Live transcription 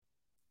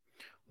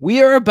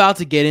We are about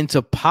to get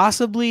into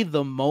possibly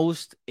the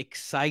most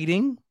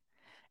exciting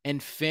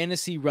and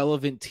fantasy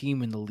relevant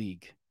team in the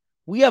league.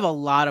 We have a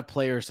lot of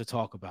players to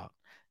talk about.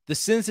 The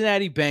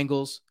Cincinnati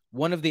Bengals,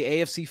 one of the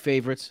AFC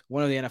favorites,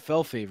 one of the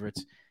NFL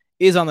favorites,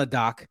 is on the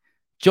dock.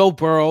 Joe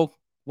Burrow,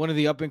 one of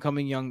the up and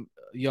coming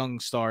young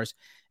stars.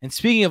 And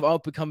speaking of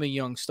up and coming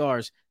young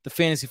stars, the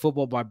Fantasy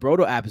Football by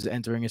Brodo app is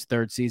entering its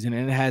third season,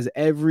 and it has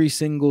every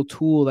single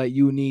tool that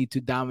you need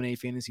to dominate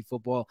fantasy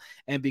football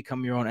and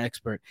become your own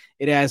expert.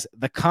 It has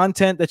the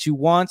content that you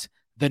want,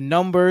 the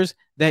numbers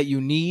that you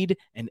need,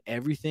 and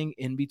everything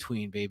in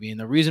between, baby. And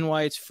the reason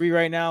why it's free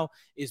right now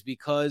is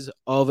because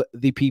of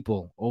the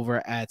people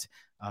over at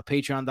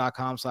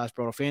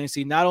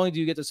patreon.com/BrotoFantasy. Not only do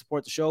you get to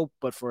support the show,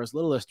 but for as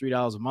little as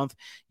 $3 a month,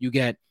 you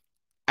get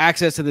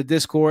access to the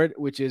Discord,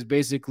 which is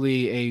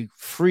basically a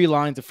free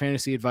line to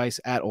fantasy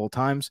advice at all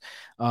times.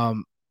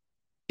 The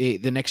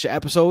next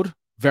episode,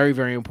 very,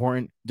 very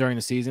important during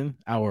the season.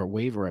 Our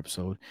waiver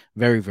episode,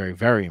 very, very,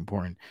 very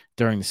important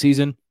during the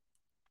season.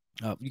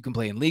 You can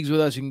play in leagues with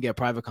us. You can get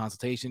private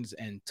consultations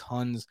and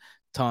tons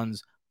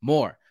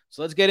more.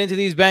 So let's get into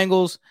these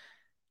Bengals.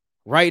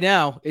 Right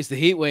now, it's the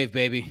heat wave,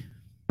 baby.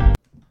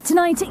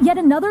 Tonight, yet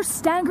another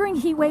staggering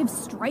heat wave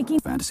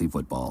striking fantasy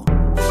football.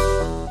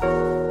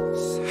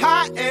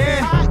 Hot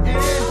and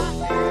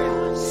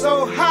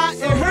so hot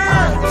in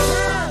here,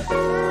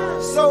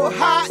 so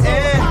hot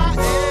and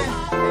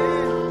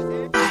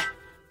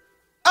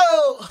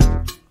oh.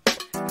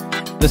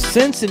 The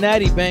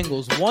Cincinnati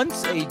Bengals,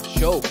 once a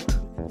joke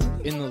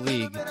in the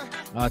league,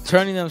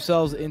 turning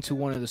themselves into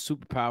one of the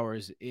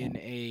superpowers in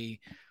a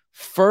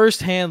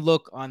first-hand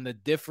look on the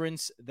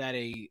difference that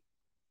a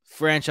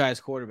franchise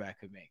quarterback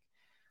could make.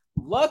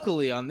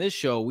 Luckily, on this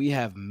show, we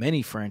have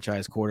many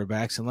franchise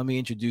quarterbacks, and let me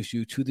introduce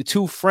you to the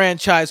two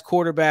franchise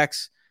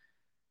quarterbacks.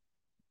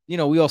 You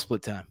know, we all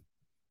split time.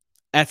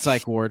 At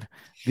Psych Ward,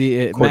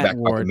 the quarterback Matt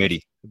Ward, by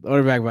committee.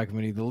 Quarterback by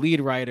committee, the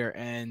lead writer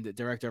and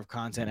director of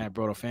content at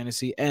Broto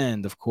Fantasy,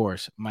 and of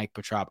course, Mike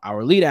Petrop,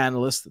 our lead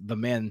analyst, the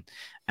man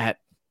at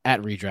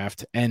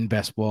Redraft and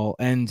Best Ball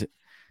and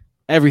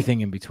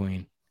everything in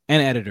between,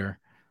 and editor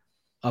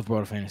of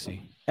Broto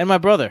Fantasy, and my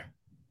brother.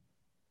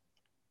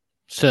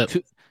 What's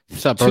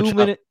up,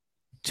 bro?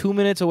 2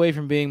 minutes away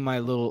from being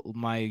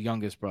my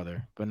youngest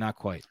brother, but not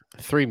quite.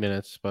 3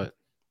 minutes, but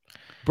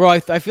bro,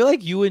 I feel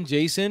like you and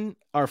Jason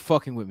are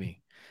fucking with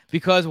me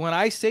because when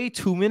I say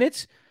 2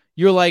 minutes,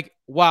 you're like,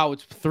 wow,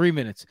 it's 3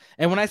 minutes,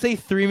 and when I say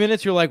 3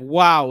 minutes, you're like,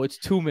 wow, it's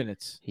 2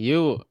 minutes.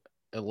 You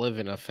live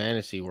in a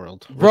fantasy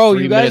world, bro.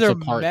 You guys are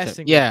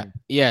messing.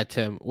 Yeah,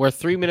 Tim. We're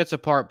 3 minutes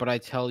apart, but I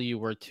tell you,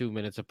 we're 2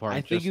 minutes apart. I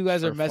think you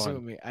guys are messing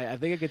with me. I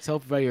think I could tell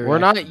by your. We're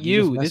not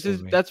you.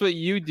 That's what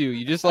you do.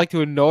 You just like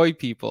to annoy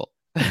people.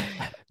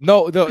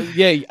 No,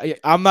 yeah,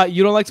 I'm not.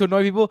 You don't like to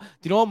annoy people. Do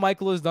you know what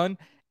Michael has done?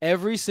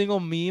 Every single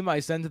meme I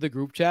send to the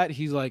group chat,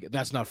 he's like,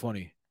 "That's not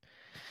funny."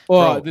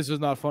 Oh, this was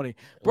not funny,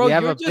 bro. We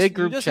have a big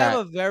group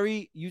chat.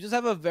 You just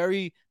have a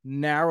very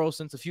narrow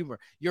sense of humor.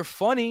 You're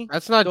funny.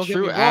 That's not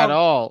true at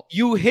all.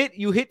 You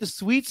hit the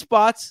sweet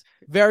spots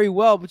very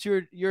well, but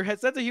your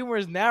sense of humor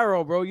is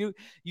narrow, bro. You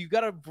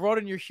gotta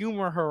broaden your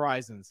humor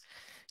horizons.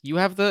 You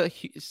have the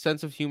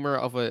sense of humor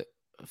of a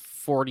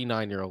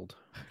 49-year-old.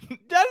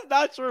 That is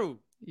not true.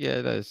 Yeah,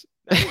 it is.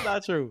 That is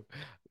not true.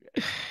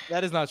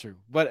 That is not true.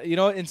 But you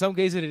know, in some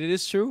cases it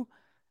is true,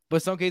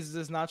 but some cases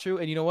it's not true.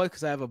 And you know what?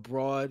 Because I have a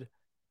broad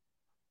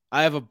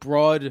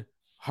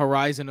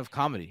horizon of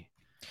comedy.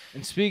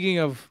 And speaking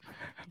of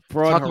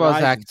broad talk horizons,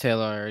 about Zach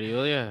Taylor already,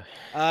 will you?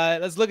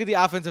 Let's look at the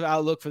offensive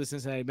outlook for the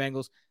Cincinnati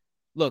Bengals.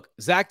 Look,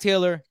 Zach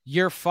Taylor,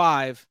 year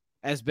 5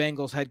 as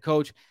Bengals head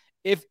coach.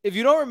 If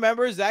you don't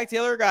remember, Zach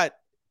Taylor got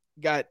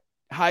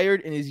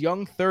hired in his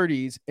young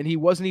 30s, and he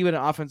wasn't even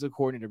an offensive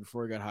coordinator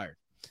before he got hired.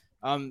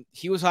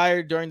 He was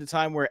hired during the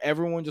time where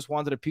everyone just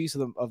wanted a piece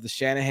of the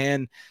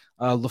Shanahan,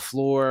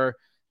 LaFleur,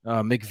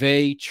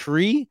 McVay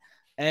tree,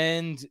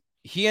 and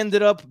he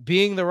ended up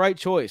being the right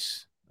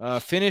choice.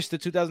 Finished the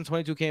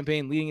 2022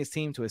 campaign leading his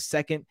team to a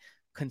second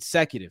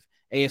consecutive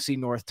AFC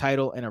North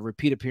title and a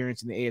repeat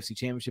appearance in the AFC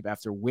Championship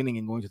after winning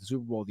and going to the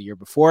Super Bowl the year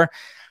before.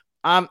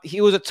 He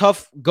was a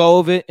tough go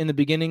of it in the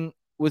beginning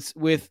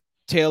with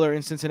Taylor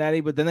in Cincinnati,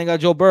 but then they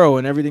got Joe Burrow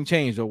and everything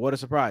changed. Oh, what a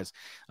surprise.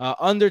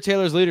 Under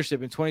Taylor's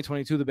leadership in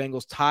 2022, the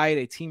Bengals tied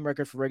a team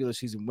record for regular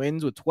season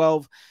wins with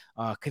 12,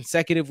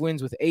 consecutive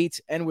wins with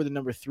 8, and were the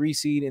number 3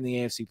 seed in the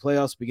AFC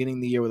playoffs, beginning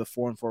the year with a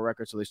 4-4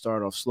 record, so they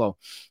started off slow.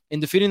 In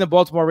defeating the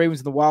Baltimore Ravens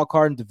in the wild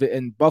card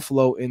and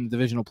Buffalo in the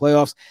divisional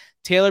playoffs,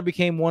 Taylor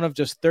became one of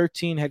just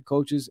 13 head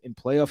coaches in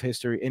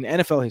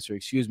NFL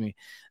history,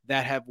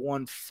 that have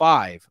won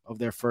 5 of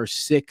their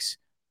first 6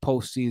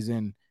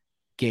 postseason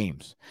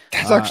games.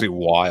 That's actually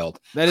wild.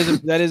 That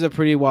is a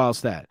pretty wild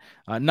stat.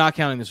 Not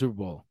counting the Super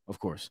Bowl, of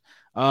course.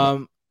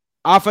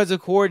 Offensive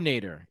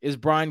coordinator is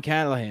Brian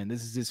Callahan.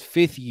 This is his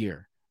 5th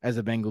year as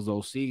a Bengals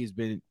OC. He's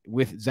been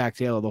with Zach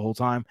Taylor the whole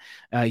time.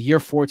 Year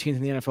 14th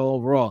in the NFL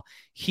overall.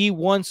 He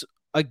once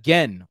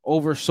again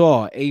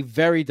oversaw a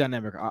very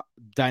dynamic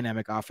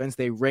offense.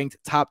 They ranked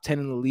top 10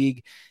 in the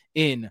league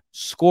in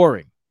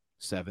scoring,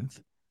 7th,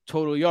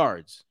 Total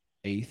yards,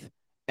 8th.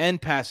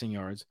 And passing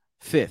yards,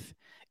 5th.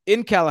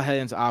 In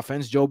Callahan's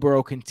offense, Joe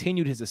Burrow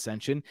continued his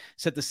ascension,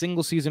 set the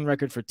single-season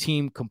record for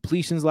team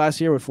completions last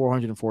year with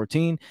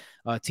 414,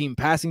 team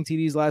passing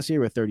TDs last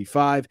year with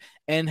 35,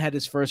 and had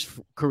his first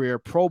career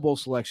Pro Bowl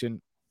selection,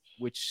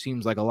 which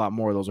seems like a lot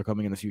more of those are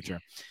coming in the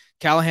future.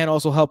 Callahan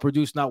also helped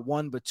produce not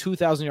one but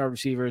 2,000-yard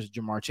receivers,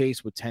 Jamar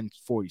Chase with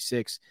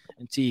 1046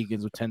 and T.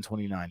 Higgins with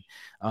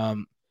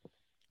 1029.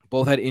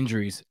 Both had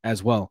injuries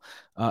as well.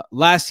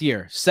 Last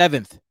year,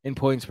 7th in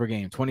points per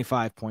game,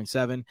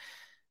 25.7.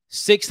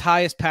 6th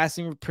highest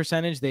passing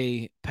percentage.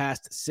 They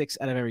passed 6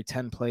 out of every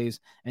 10 plays,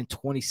 and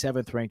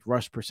 27th ranked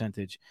rush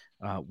percentage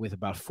with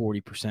about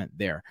 40%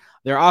 there.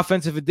 Their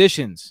offensive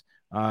additions,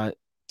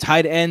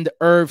 tight end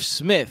Irv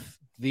Smith,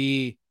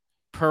 the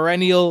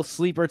perennial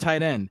sleeper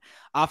tight end.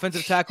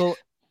 Offensive tackle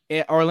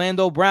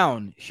Orlando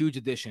Brown, huge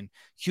addition.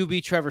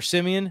 QB Trevor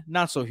Siemian,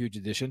 not so huge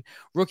addition.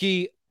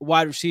 Rookie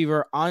wide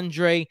receiver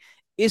Andre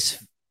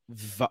Isivas.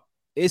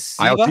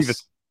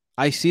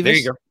 There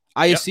you go.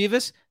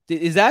 Iosivas.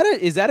 Is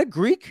that a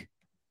Greek?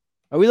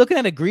 Are we looking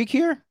at a Greek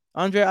here?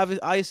 Andre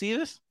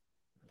Iosivas?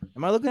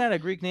 Am I looking at a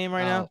Greek name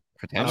right now?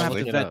 I'm gonna have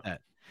to vet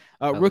that.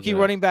 Rookie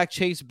running back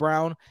Chase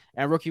Brown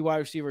and rookie wide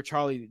receiver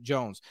Charlie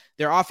Jones.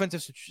 Their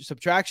offensive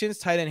subtractions,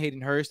 tight end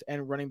Hayden Hurst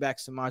and running back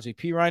Samaje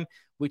Perine,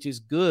 which is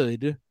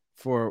good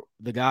for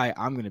the guy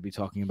I'm going to be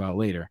talking about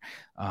later.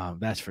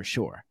 That's for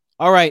sure.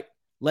 All right,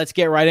 let's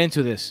get right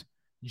into this.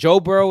 Joe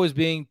Burrow is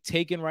being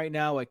taken right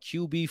now at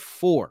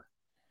QB4.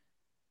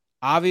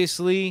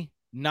 Obviously,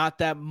 not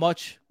that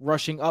much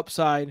rushing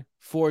upside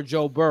for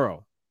Joe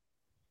Burrow,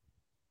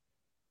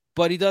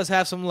 but he does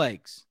have some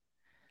legs.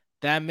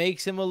 That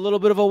makes him a little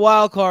bit of a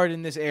wild card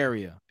in this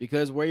area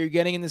because where you're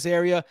getting in this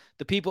area,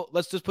 the people,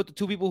 let's just put the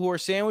two people who are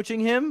sandwiching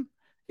him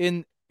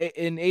in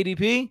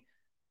ADP,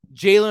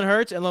 Jalen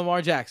Hurts and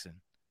Lamar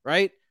Jackson,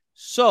 right?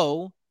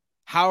 So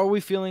how are we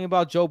feeling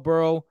about Joe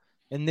Burrow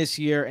in this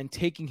year and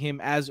taking him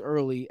as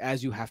early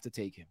as you have to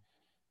take him?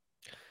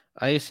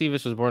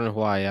 Iosivas was born in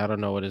Hawaii. I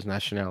don't know what his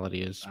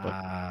nationality is.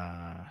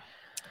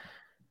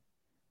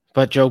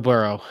 But Joe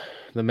Burrow,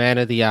 the man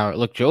of the hour.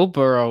 Look, Joe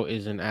Burrow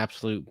is an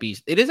absolute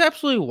beast. It is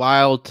absolutely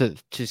wild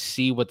to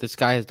see what this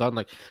guy has done.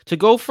 Like, to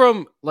go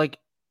from, like,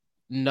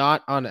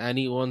 not on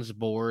anyone's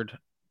board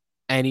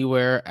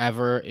anywhere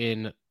ever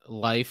in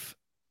life,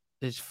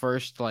 his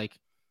first, like,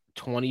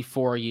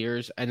 24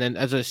 years, and then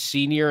as a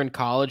senior in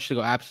college to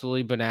go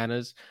absolutely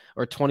bananas,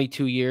 or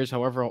 22 years,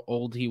 however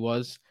old he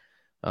was,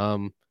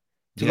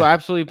 to go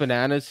absolutely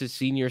bananas his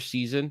senior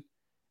season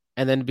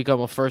and then become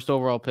a first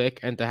overall pick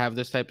and to have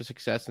this type of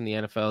success in the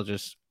NFL,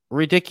 just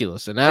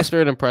ridiculous. And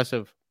after an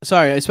impressive...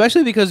 Sorry,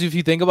 especially because if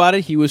you think about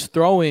it, he was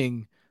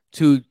throwing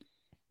to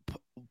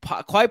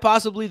quite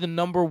possibly the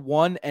number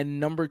 1 and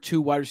number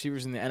 2 wide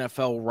receivers in the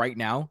NFL right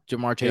now,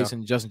 Jamar Chase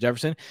and Justin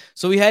Jefferson.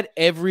 So he had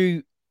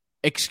every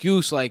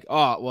excuse like,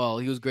 oh, well,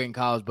 he was great in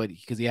college, but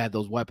because he had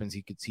those weapons,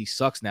 he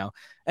sucks now.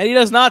 And he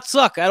does not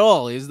suck at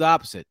all. He's the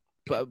opposite.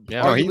 But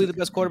arguably the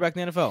best quarterback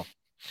in the NFL.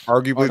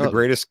 Arguably the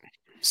greatest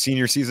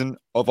senior season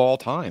of all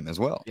time as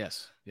well.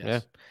 Yes.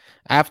 Yeah.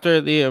 After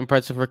the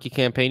impressive rookie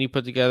campaign he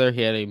put together,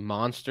 he had a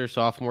monster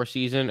sophomore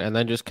season and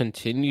then just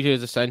continued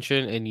his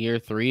ascension in year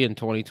 3 in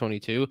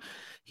 2022.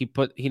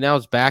 He now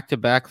has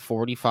back-to-back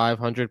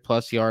 4,500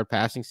 plus yard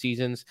passing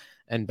seasons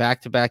and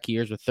back-to-back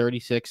years with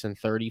 36 and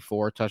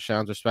 34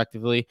 touchdowns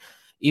respectively.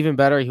 Even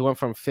better, he went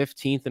from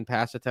 15th in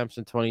pass attempts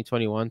in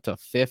 2021 to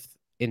 5th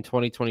in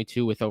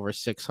 2022 with over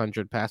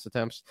 600 pass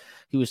attempts.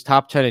 He was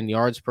top 10 in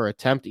yards per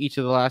attempt each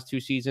of the last 2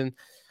 seasons,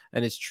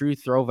 and his true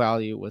throw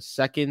value was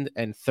 2nd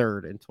and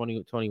 3rd in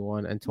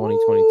 2021 and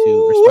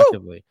 2022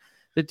 respectively.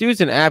 The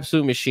dude's an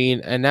absolute machine,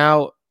 and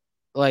now,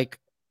 like,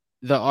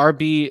 the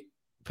RB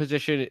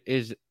position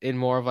is in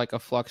more of like a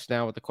flux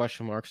now with the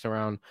question marks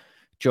around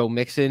Joe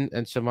Mixon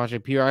and Samaje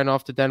Perine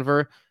off to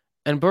Denver.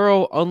 And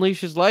Burrow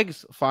unleashed his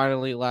legs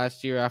finally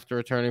last year after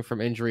returning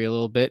from injury a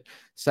little bit.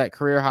 Set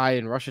career high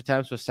in rush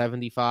attempts with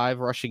 75,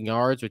 rushing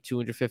yards with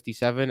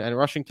 257, and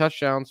rushing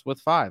touchdowns with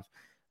 5,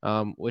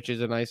 which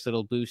is a nice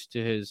little boost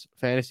to his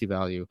fantasy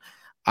value.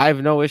 I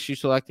have no issue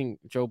selecting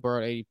Joe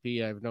Burrow at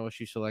ADP. I have no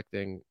issue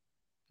selecting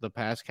the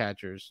pass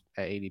catchers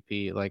at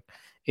ADP. Like,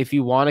 if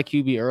you want a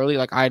QB early,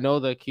 like, I know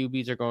the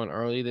QBs are going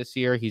early this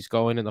year. He's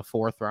going in the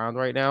 4th round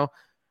right now.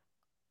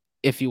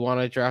 If you want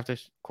to draft a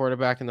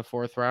quarterback in the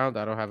 4th round,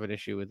 I don't have an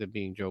issue with it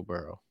being Joe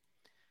Burrow.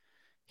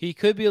 He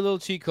could be a little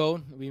cheat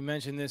code. We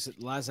mentioned this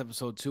last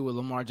episode too, with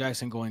Lamar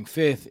Jackson going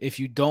 5th. If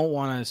you don't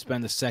want to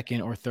spend the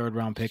 2nd or 3rd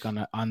round pick on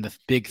the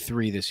big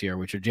 3 this year,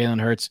 which are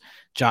Jalen Hurts,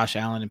 Josh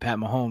Allen, and Pat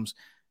Mahomes,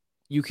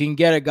 you can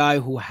get a guy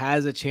who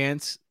has a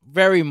chance,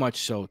 very much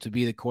so, to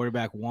be the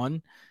quarterback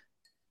 1,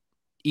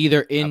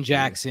 either in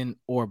Jackson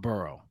or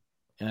Burrow.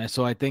 And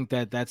so I think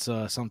that's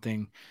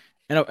something,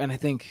 and I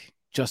think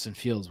Justin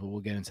Fields, but we'll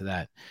get into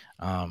that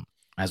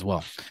as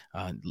well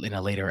in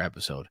a later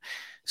episode.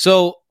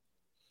 So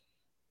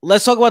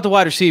let's talk about the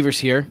wide receivers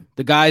here,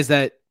 the guys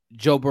that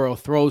Joe Burrow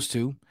throws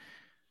to.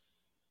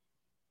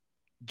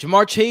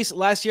 Jamar Chase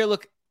last year,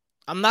 look,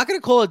 I'm not going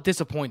to call it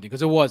disappointing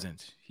because it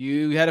wasn't.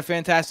 You had a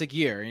fantastic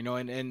year,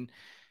 and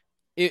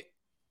it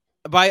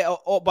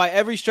by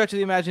every stretch of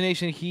the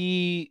imagination,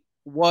 he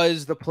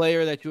was the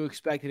player that you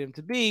expected him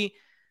to be.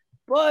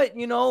 But,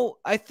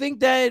 I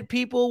think that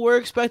people were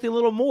expecting a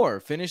little more.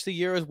 Finished the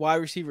year as wide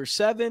receiver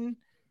 7.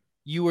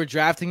 You were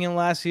drafting him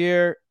last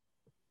year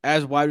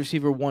as wide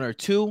receiver 1 or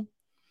 2.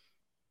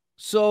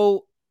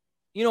 So,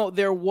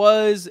 there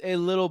was a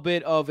little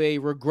bit of a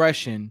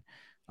regression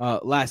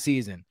last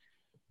season.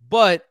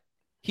 But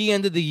he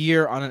ended the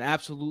year on an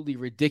absolutely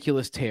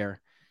ridiculous tear.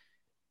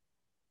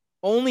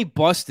 Only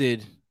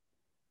busted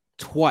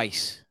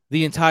twice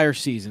the entire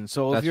season.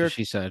 So That's what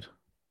she said.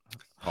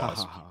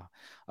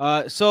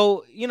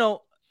 So, you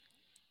got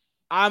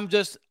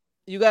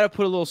to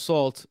put a little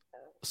salt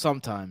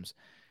sometimes.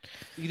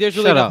 There's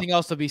really nothing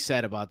else to be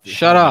said about this.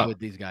 Shut up with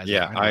these guys.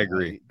 Yeah, I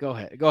agree. Go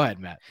ahead,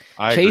 Matt.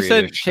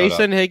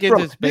 Chasen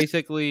Higgins is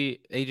basically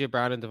AJ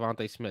Brown and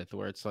Devontae Smith,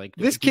 where it's like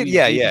this kid.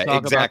 Yeah,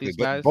 exactly.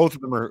 But both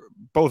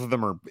of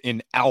them are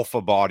in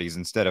alpha bodies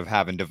instead of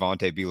having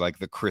Devontae be like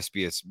the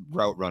crispiest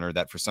route runner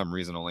that for some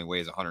reason only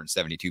weighs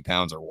 172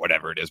 pounds or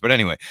whatever it is. But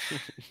anyway,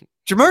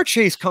 Ja'Marr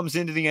Chase comes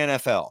into the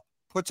NFL.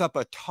 Puts up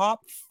a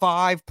top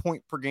 5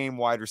 point per game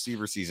wide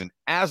receiver season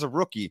as a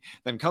rookie,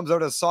 then comes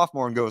out as a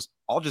sophomore and goes,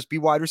 I'll just be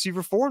wide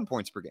receiver 4 in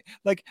points per game.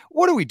 Like,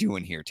 what are we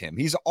doing here, Tim?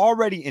 He's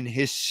already in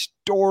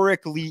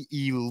historically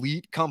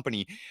elite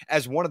company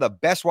as one of the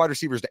best wide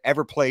receivers to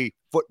ever play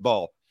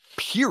football,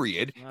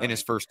 period, in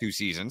his first 2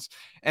 seasons.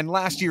 And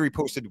last year he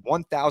posted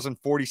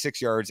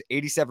 1,046 yards,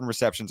 87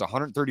 receptions,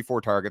 134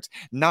 targets,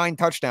 9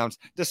 touchdowns,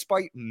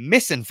 despite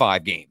missing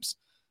 5 games.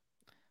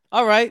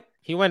 All right.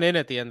 He went in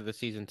at the end of the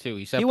season too.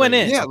 He went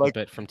in. A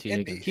bit from T.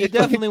 Higgins. He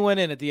definitely went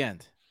in at the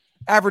end.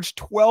 Averaged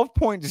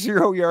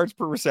 12.0 yards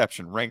per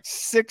reception, ranked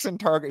 6th in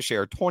target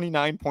share,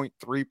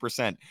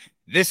 29.3%.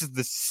 This is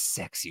the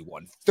sexy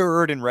one.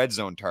 3rd in red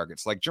zone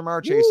targets. Like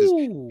Ja'Marr Chase is,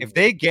 if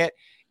they get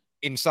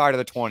inside of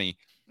the 20,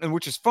 and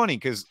which is funny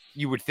because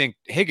you would think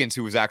Higgins,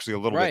 who was actually a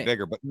little bit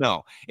bigger, but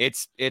no,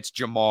 it's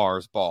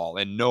Jamar's ball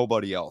and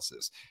nobody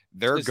else's.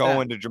 They're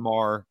going to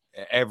Ja'Marr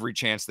every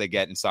chance they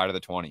get inside of the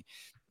 20.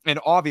 And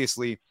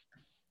obviously,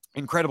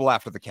 incredible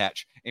after the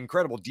catch,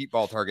 incredible deep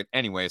ball target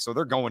anyway. So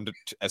they're going to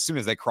as soon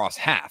as they cross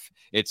half.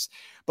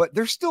 But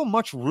there's still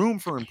much room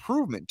for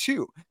improvement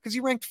too, because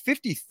he ranked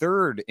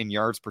 53rd in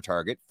yards per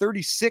target,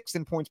 36th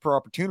in points per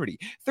opportunity,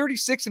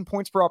 36th in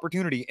points per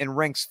opportunity, and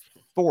ranks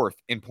 4th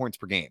in points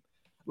per game.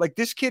 Like,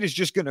 this kid is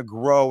just going to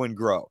grow and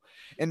grow.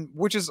 And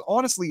which is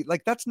honestly,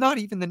 like, that's not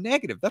even the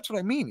negative. That's what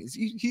I mean.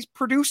 He's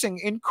producing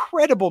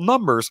incredible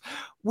numbers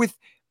with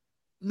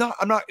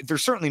they're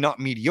certainly not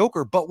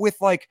mediocre, but with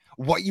like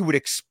what you would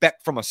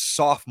expect from a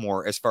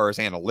sophomore as far as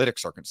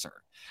analytics are concerned.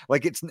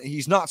 Like,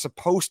 he's not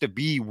supposed to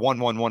be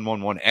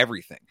 1-1-1-1-1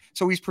 everything.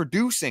 So he's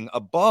producing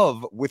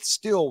above with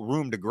still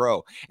room to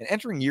grow. And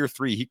entering year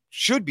 3, he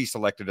should be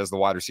selected as the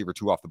wide receiver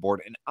 2 off the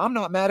board. And I'm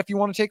not mad if you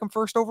want to take him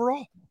first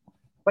overall.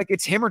 Like,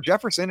 it's him or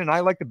Jefferson, and I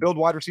like to build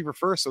wide receiver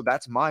first, so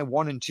that's my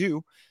 1 and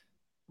 2.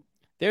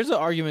 There's an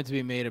argument to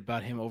be made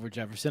about him over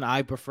Jefferson.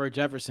 I prefer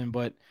Jefferson,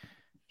 but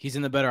he's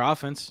in the better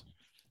offense.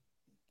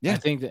 Yeah,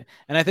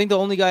 I think the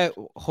only guy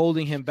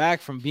holding him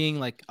back from being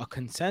like a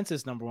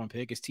consensus number 1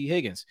 pick is T.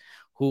 Higgins,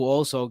 who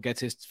also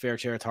gets his fair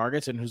share of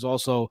targets and who's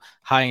also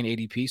high in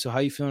ADP. So how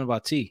are you feeling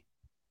about T?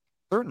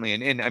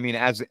 Certainly. And I mean,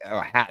 as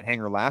a hat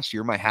hanger last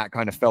year, my hat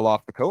kind of fell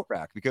off the coat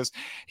rack because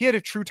he had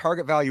a true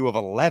target value of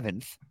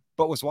 11th,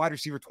 but was wide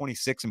receiver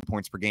 26 in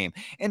points per game.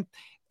 And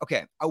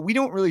okay, we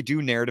don't really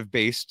do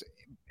narrative-based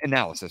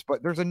analysis,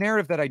 but there's a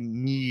narrative that I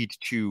need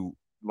to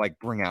like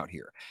bring out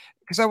here.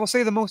 Because I will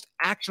say the most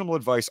actionable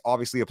advice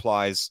obviously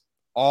applies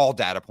all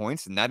data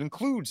points, and that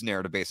includes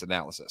narrative-based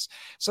analysis.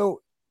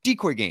 So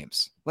decoy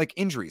games, like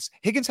injuries.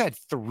 Higgins had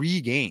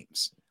 3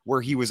 games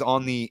where he was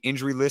on the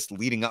injury list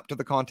leading up to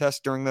the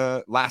contest during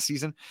the last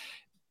season,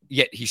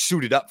 yet he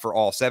suited up for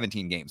all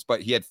 17 games.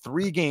 But he had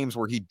 3 games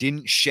where he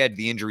didn't shed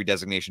the injury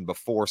designation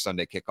before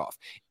Sunday kickoff.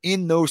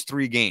 In those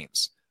 3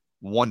 games,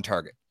 1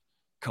 target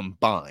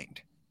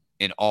combined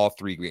in all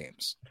 3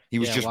 games. He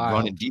was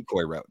running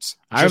decoy routes.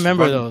 I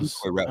remember those.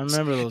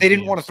 They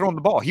didn't want to throw him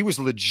the ball. He was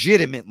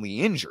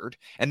legitimately injured,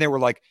 and they were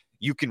like,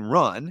 you can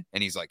run.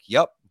 And he's like,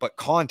 yep, but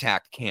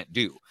contact can't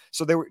do.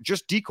 So they were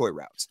just decoy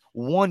routes.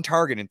 1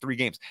 target in 3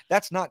 games.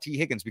 That's not T.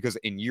 Higgins, because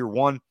in year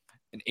 1,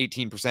 an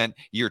 18%,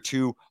 year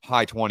 2,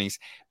 high 20s.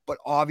 But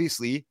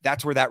obviously,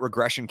 that's where that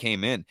regression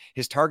came in.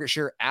 His target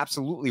share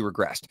absolutely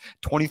regressed.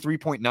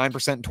 23.9%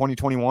 in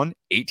 2021,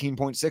 18.6%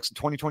 in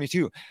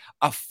 2022.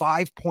 A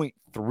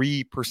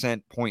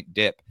 5.3% point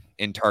dip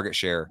in target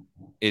share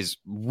is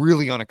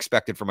really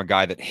unexpected from a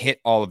guy that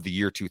hit all of the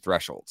year 2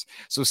 thresholds.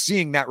 So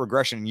seeing that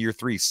regression in year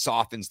 3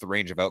 softens the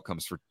range of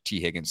outcomes for T.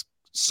 Higgins,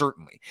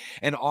 certainly.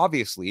 And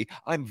obviously,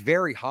 I'm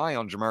very high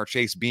on Ja'Marr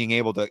Chase being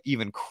able to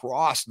even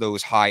cross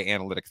those high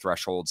analytic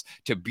thresholds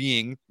to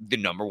being the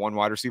number 1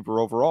 wide receiver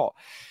overall.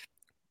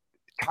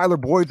 Tyler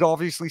Boyd's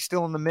obviously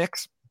still in the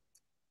mix.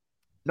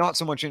 not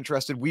so much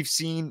interested. We've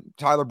seen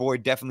Tyler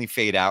Boyd definitely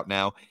fade out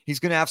now. He's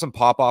going to have some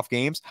pop-off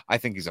games. I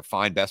think he's a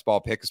fine best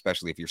ball pick,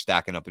 especially if you're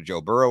stacking up a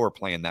Joe Burrow or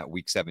playing that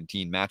Week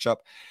 17 matchup.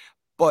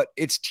 But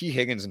it's T.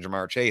 Higgins and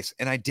Jamar Chase,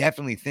 and I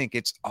definitely think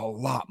it's a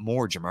lot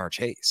more Jamar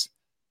Chase.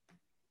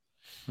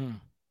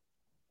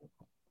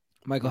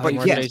 Michael, but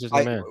how yes,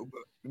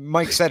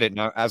 Mike said it.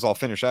 Now, as I'll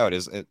finish out,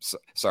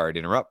 sorry to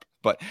interrupt,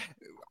 but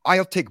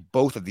I'll take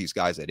both of these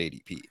guys at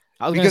ADP.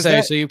 I was going to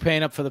say, so you're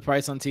paying up for the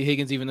price on T.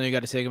 Higgins, even though you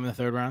got to take him in the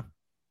third round?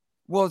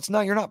 Well,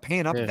 you're not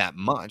paying up that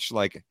much.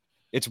 Like,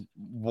 it's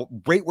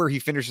right where he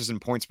finishes in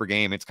points per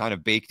game. It's kind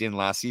of baked in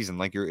last season.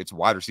 Like, it's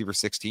wide receiver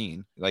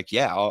 16. Like,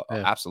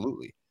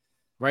 absolutely.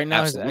 Right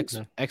now, his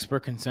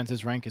expert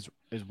consensus rank is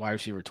wide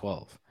receiver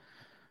 12.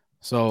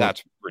 So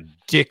that's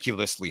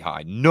ridiculously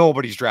high.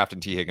 Nobody's drafting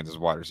T. Higgins as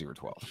wide receiver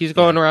 12. He's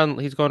going around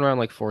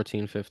like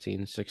 14,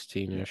 15,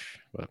 16-ish.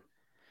 But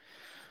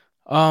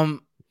all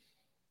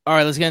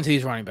right, let's get into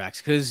these running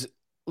backs. Because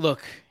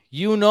look,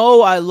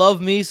 I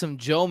love me some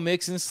Joe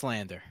Mixon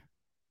slander.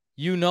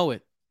 You know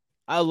it.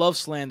 I love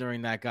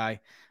slandering that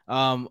guy.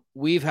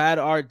 We've had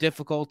our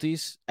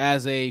difficulties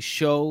as a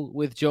show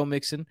with Joe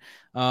Mixon.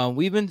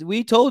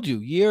 We told you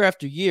year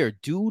after year,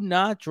 do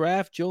not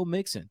draft Joe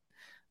Mixon.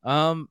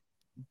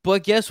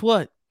 But guess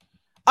what?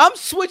 I'm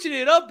switching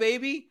it up,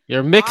 baby.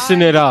 You're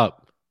mixing it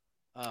up.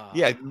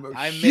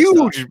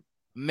 Huge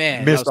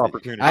missed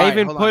opportunity. I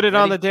even put it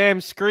on the damn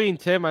screen,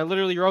 Tim. I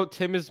literally wrote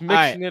Tim is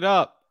mixing it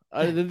up.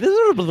 I'm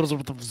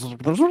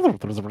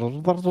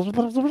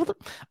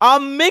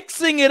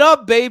mixing it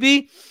up,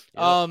 baby.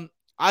 Yep.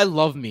 I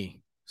love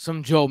me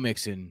some Joe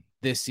Mixon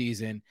this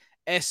season,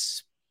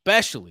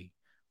 especially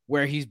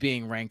where he's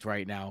being ranked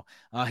right now.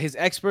 His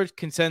expert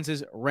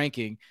consensus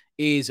ranking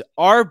is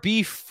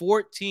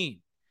RB14.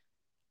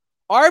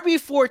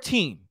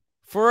 RB14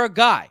 for a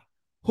guy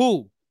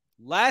who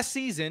last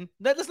season,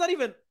 I'm not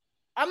even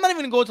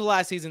going to go into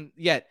last season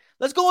yet.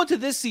 Let's go into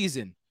this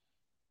season.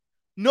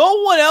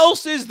 No one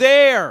else is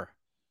there.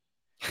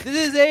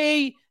 This is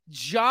a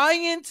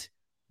giant,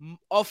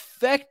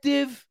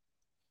 effective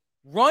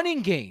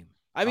running game.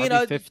 I mean,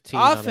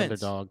 RB15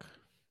 offense. On Underdog.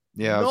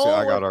 Yeah,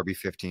 I got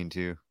RB15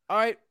 too. All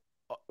right,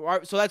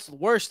 so that's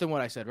worse than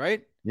what I said,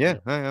 right? Yeah.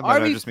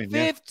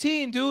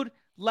 RB15, dude.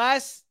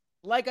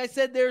 Like I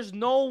said, there's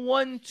no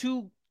one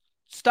to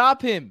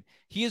stop him.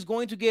 He is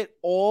going to get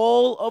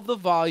all of the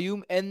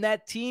volume, and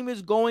that team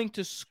is going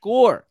to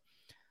score.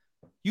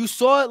 You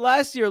saw it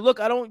last year. Look,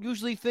 I don't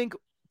usually think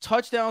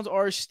touchdowns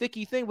are a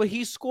sticky thing, but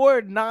he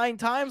scored 9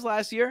 times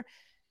last year,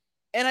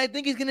 and I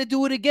think he's going to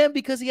do it again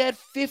because he had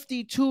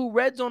 52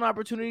 red zone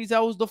opportunities.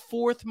 That was the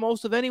 4th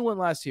most of anyone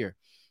last year.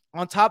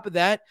 On top of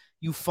that,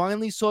 you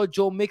finally saw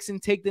Joe Mixon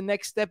take the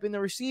next step in the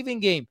receiving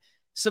game.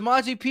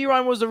 Samaje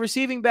Perine was the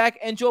receiving back,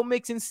 and Joe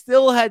Mixon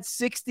still had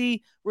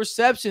 60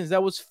 receptions.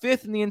 That was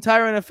 5th in the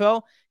entire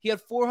NFL. He had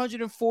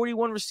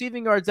 441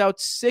 receiving yards out,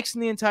 6th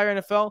in the entire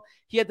NFL.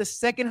 He had the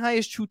 2nd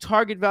highest true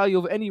target value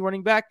of any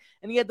running back,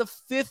 and he had the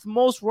 5th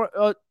most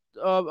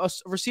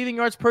receiving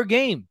yards per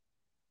game.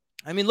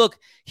 I mean, look,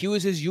 he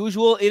was his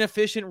usual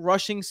inefficient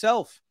rushing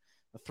self.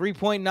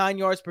 3.9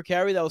 yards per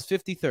carry, that was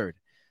 53rd.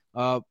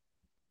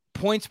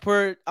 Points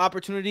per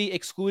opportunity,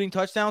 excluding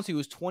touchdowns, he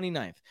was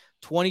 29th.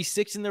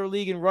 26th in the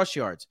league in rush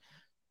yards.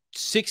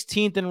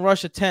 16th in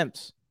rush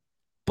attempts.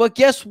 But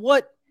guess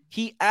what?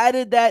 He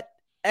added that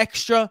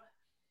extra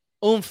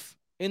oomph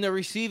in the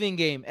receiving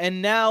game.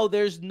 And now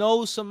there's no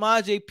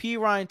Samaje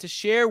Perine to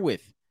share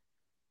with.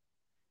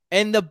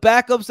 And the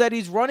backups that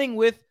he's running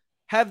with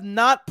have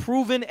not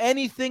proven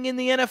anything in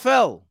the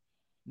NFL.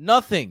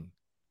 Nothing.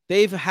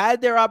 They've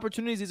had their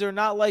opportunities. These are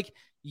not like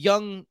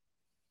young.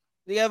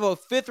 They have a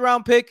 5th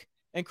round pick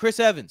and Chris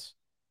Evans.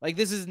 Like,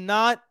 these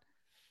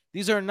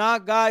are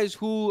not guys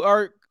who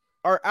are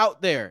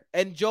out there.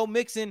 And Joe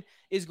Mixon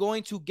is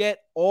going to get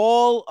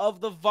all of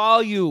the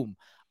volume.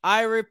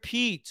 I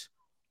repeat,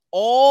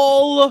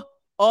 all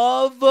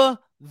of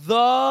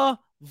the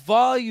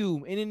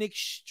volume in an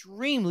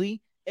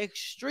extremely,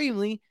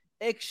 extremely,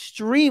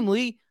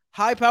 extremely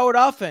high-powered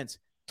offense.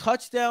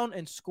 Touchdown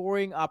and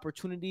scoring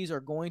opportunities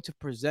are going to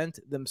present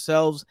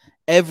themselves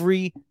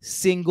every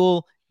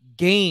single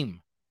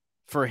game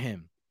for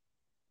him.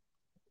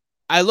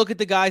 I look at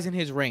the guys in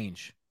his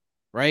range,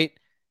 right?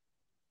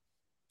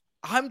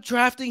 I'm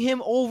drafting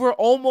him over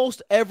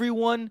almost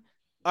everyone.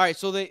 All right,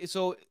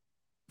 so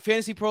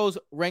Fantasy Pros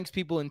ranks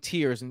people in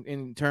tiers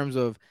in terms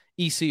of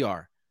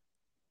ECR.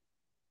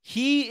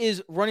 He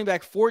is running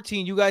back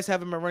 14. You guys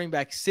have him at running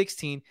back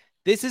 16.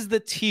 This is the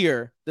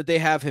tier that they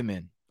have him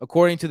in,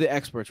 according to the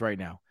experts right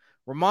now.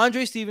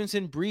 Ramondre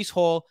Stevenson, Breece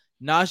Hall,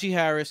 Najee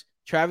Harris,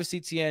 Travis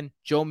Etienne,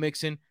 Joe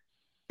Mixon,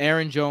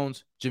 Aaron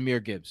Jones,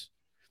 Jahmyr Gibbs.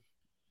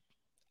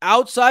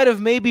 Outside of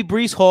maybe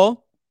Breece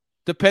Hall,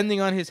 depending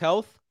on his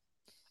health,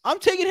 I'm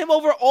taking him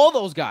over all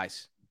those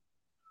guys.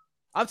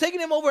 I'm taking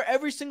him over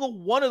every single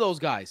one of those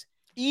guys.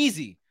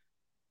 Easy.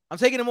 I'm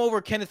taking him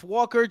over Kenneth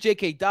Walker,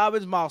 J.K.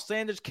 Dobbins, Miles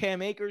Sanders,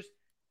 Cam Akers.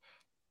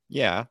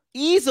 Yeah.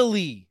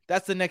 Easily.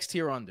 That's the next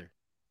tier under.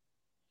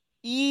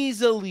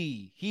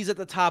 Easily. He's at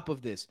the top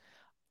of this.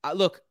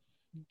 Look,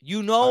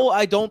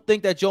 I don't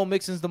think that Joe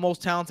Mixon's the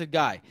most talented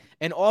guy.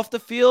 And off the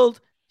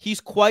field,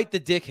 he's quite the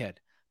dickhead.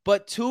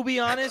 But to be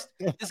honest,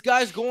 this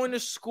guy's going to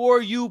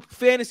score you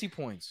fantasy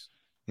points.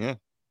 Yeah.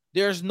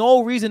 There's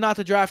no reason not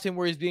to draft him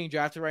where he's being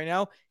drafted right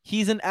now.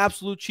 He's an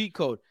absolute cheat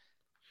code.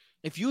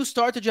 If you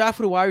start to draft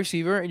with a wide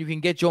receiver and you can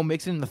get Joe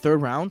Mixon in the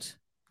 3rd round,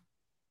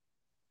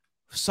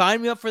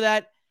 sign me up for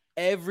that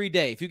every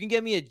day. If you can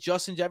get me a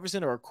Justin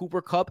Jefferson or a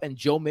Cooper Kupp and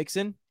Joe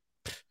Mixon,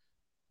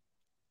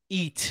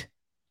 eat.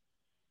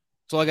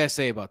 That's all I got to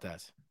say about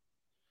that.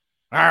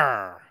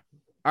 Arr.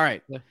 All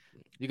right.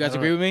 You guys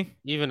agree with me?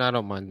 Even I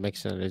don't mind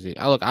Mixon as easy.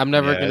 Look, I'm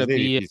never gonna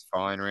be. He's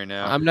fine right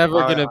now. I'm never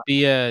gonna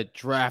be a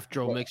draft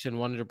Joe Mixon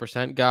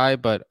 100% guy,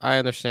 but I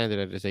understand it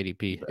at his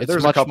ADP.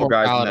 There's a couple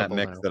guys in that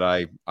mix that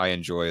I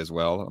enjoy as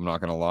well. I'm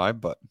not gonna lie,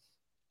 but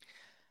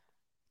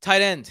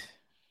tight end,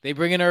 they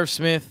bring in Irv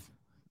Smith.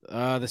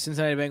 The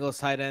Cincinnati Bengals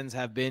tight ends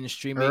have been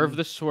streaming. Irv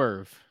the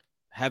Swerve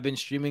have been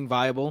streaming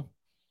viable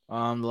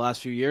the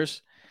last few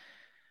years.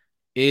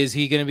 Is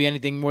he going to be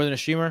anything more than a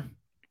streamer?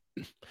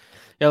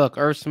 Yeah, look,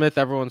 Irv Smith,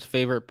 everyone's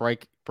favorite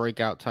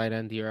breakout tight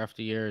end year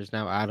after year, is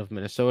now out of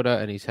Minnesota,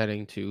 and he's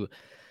heading to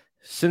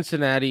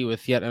Cincinnati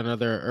with yet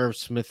another Irv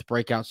Smith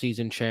breakout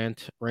season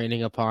chant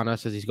raining upon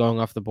us as he's going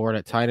off the board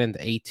at tight end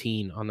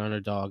 18 on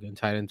Underdog and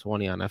tight end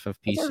 20 on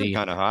FFPC.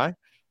 Kind of high.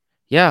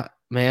 Yeah,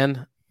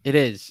 man, it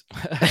is.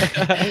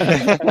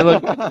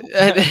 Look,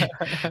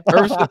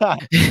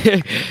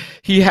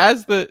 he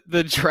has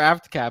the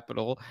draft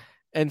capital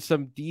and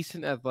some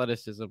decent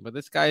athleticism, but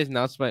this guy has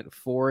now spent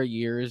 4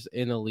 years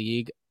in a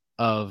league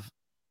of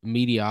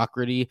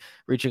mediocrity,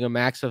 reaching a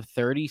max of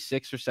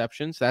 36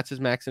 receptions. That's his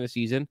max in a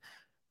season,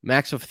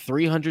 max of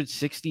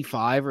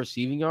 365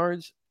 receiving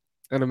yards,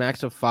 and a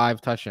max of 5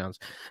 touchdowns.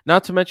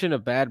 Not to mention a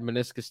bad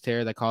meniscus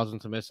tear that caused him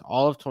to miss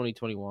all of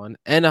 2021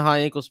 and a high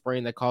ankle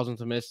sprain that caused him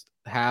to miss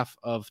half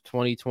of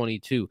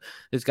 2022.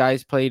 This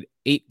guy's played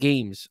 8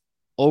 games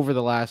over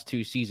the last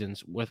 2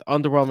 seasons with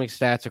underwhelming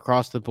stats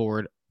across the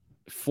board,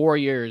 4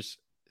 years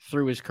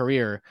through his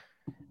career,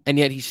 and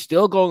yet he's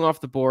still going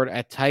off the board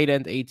at tight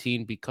end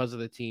 18 because of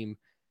the team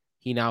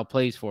he now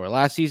plays for.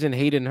 Last season,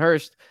 Hayden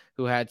Hurst,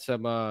 who had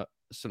some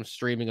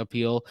streaming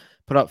appeal,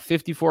 put up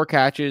 54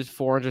 catches,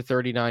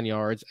 439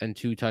 yards, and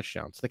 2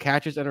 touchdowns. The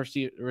catches and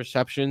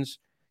receptions,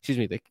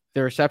 the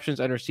receptions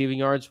and receiving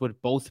yards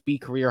would both be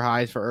career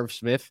highs for Irv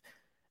Smith,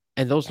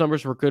 and those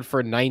numbers were good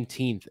for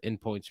 19th in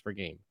points per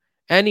game.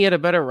 And he had a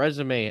better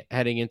resume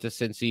heading into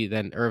Cincy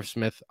than Irv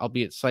Smith,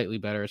 albeit slightly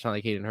better. It's not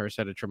like Hayden Hurst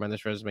had a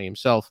tremendous resume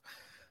himself.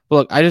 But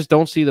look, I just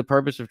don't see the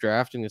purpose of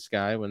drafting this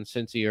guy when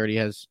Cincy already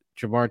has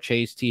Jamar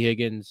Chase, T.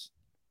 Higgins,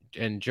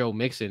 and Joe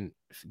Mixon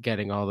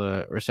getting all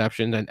the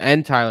receptions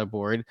and Tyler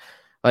Boyd.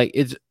 Like,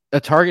 it's a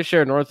target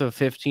share north of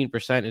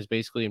 15% is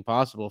basically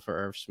impossible for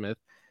Irv Smith.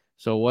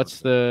 So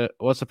what's the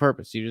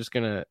purpose? You're just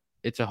gonna,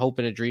 it's a hope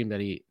and a dream that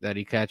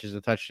he catches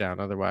a touchdown.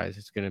 Otherwise,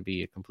 it's gonna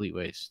be a complete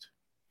waste.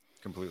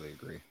 Completely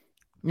agree.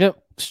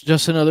 Yep, it's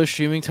just another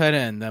streaming tight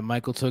end that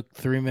Michael took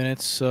 3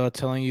 minutes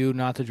telling you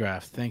not to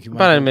draft. Thank you,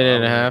 Michael. About a minute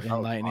and a half.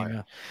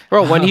 Enlightening.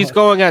 Bro, when he's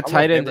going at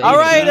tight end. All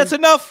right, that's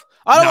enough.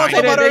 I don't want to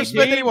talk about Irv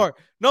Smith anymore.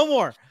 No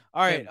more.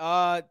 All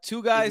right.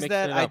 2 guys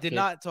that I did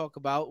not talk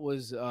about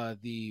was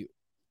the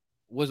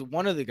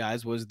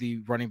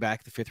running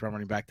back, the 5th round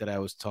running back that I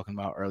was talking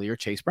about earlier,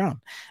 Chase Brown.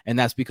 And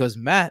that's because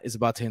Matt is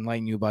about to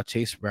enlighten you about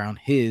Chase Brown,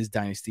 his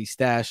dynasty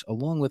stash,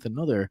 along with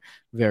another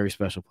very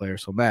special player.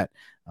 So Matt,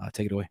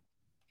 take it away.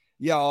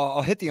 Yeah,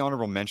 I'll hit the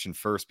honorable mention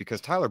first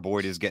because Tyler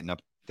Boyd is getting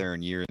up there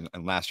in year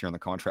and last year on the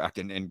contract.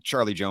 And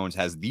Charlie Jones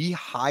has the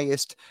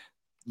highest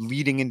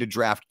leading into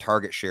draft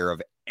target share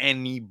of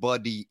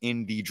anybody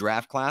in the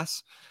draft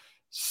class.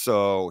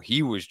 So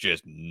he was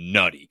just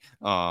nutty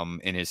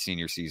in his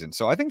senior season.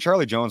 So I think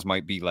Charlie Jones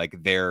might be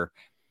like their,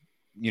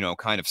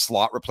 kind of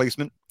slot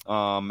replacement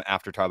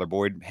after Tyler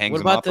Boyd hangs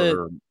him up.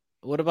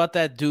 What about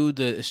that dude,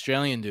 the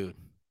Australian dude?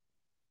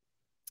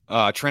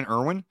 Trent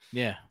Irwin?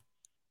 Yeah.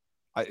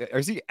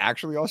 Is he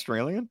actually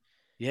Australian?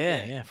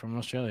 Yeah, from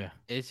Australia.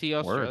 Is he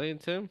Australian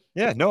too?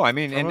 Yeah, no, I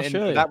mean, and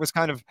that was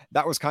kind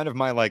of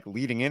my like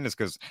leading in, is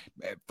because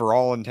for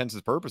all intents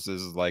and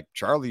purposes, like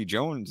Charlie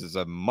Jones is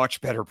a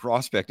much better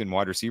prospect and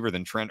wide receiver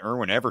than Trent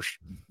Irwin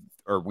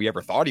we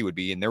ever thought he would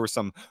be, and there was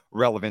some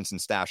relevance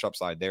and stash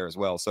upside there as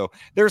well. So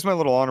there's my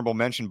little honorable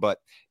mention. But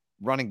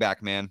running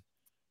back, man,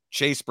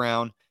 Chase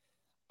Brown,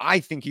 I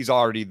think he's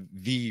already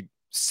the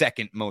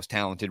second most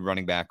talented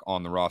running back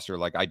on the roster.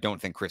 Like, I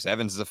don't think Chris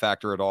Evans is a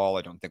factor at all.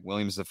 I don't think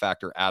Williams is a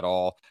factor at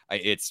all.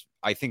 I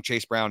think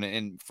Chase Brown,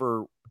 and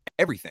for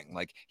everything,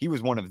 like, he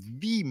was one of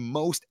the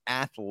most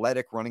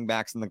athletic running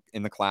backs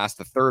in the class,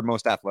 the 3rd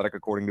most athletic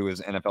according to his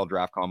NFL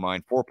draft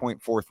combine,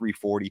 4.43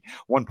 40,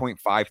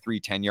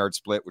 1.53 10-yard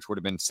split, which would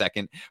have been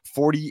second,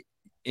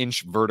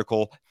 40-inch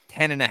vertical,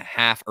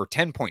 10.5 or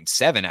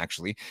 10.7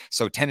 actually.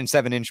 So 10 and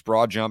 7-inch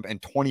broad jump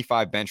and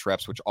 25 bench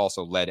reps, which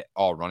also led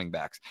all running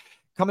backs.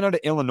 Coming out of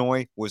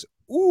Illinois, was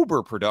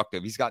uber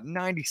productive. He's got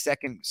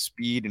 92nd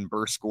speed and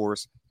burst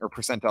scores, or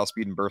percentile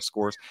speed and burst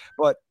scores.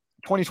 But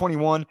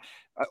 2021,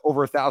 over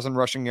 1,000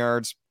 rushing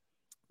yards,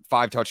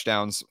 5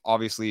 touchdowns,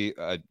 obviously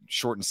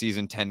shortened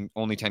season,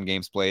 only 10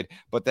 games played.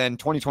 But then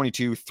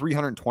 2022,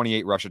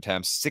 328 rush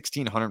attempts,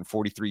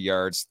 1,643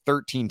 yards,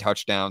 13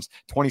 touchdowns,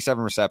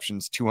 27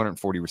 receptions,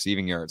 240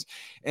 receiving yards.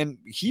 And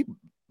he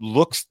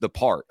looks the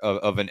part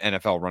of an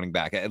NFL running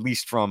back, at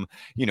least from,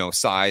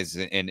 size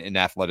and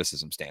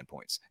athleticism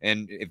standpoints.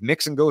 And if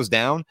Mixon goes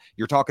down,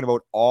 you're talking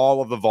about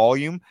all of the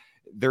volume.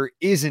 There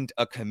isn't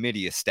a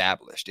committee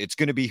established. It's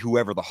going to be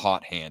whoever the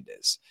hot hand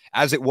is,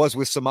 as it was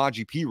with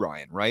Samaje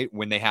Perine, right?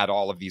 When they had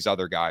all of these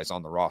other guys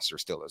on the roster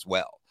still as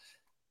well.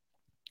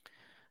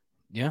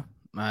 Yeah.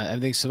 I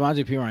think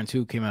Samaje Perine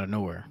too came out of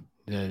nowhere.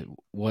 It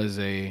was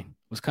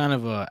kind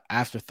of a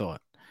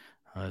afterthought.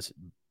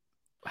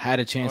 Had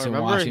a chance in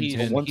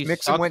Washington. Once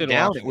Mixon went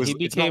down,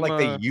 it's not like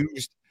they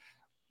used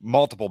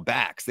multiple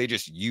backs. They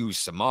just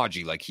used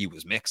Samaje like he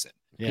was Mixon.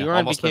 Yeah,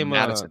 Perine became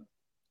a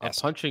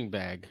punching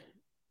bag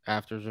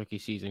after his rookie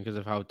season because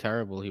of how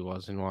terrible he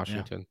was in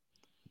Washington.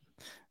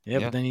 Yeah,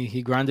 but then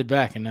he grinded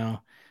back, and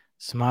now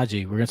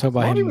Samaje. We're going to talk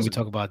about him when we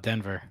talk about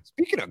Denver.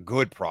 Speaking of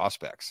good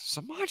prospects,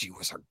 Samaje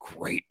was a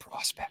great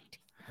prospect.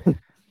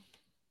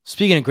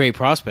 Speaking of great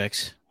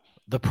prospects,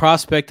 the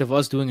prospect of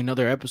us doing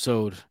another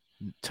episode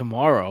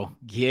tomorrow,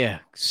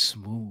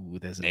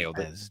 smooth as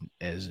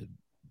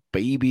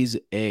baby's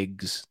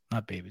eggs.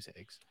 Not baby's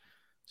eggs.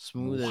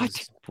 Smooth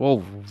as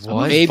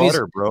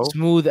butter, bro.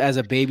 Smooth as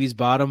a baby's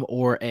bottom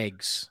or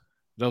eggs.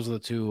 Those are the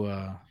two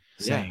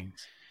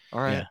sayings. All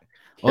right. Yeah.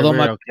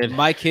 Although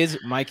my kids,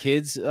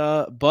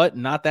 butt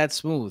not that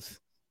smooth.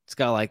 It's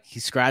got he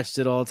scratched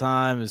it all the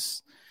time.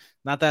 It's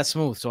not that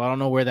smooth. So I don't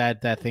know where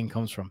that thing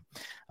comes from.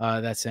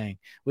 That saying.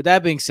 With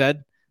that being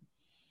said,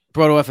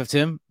 Brodo FF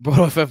Tim,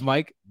 Brodo FF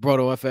Mike,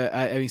 Brodo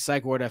FF,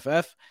 Psych Ward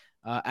FF,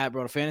 at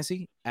Brodo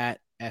Fantasy, at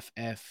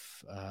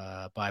FF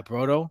by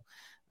Brodo.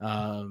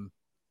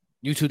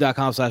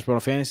 YouTube.com/Brodo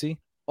Fantasy,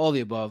 all the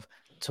above.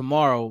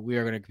 Tomorrow, we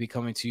are going to be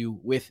coming to you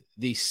with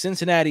the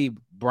Cincinnati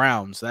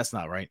Browns. That's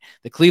not right.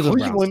 The Cleveland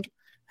Browns.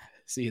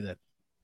 See you then.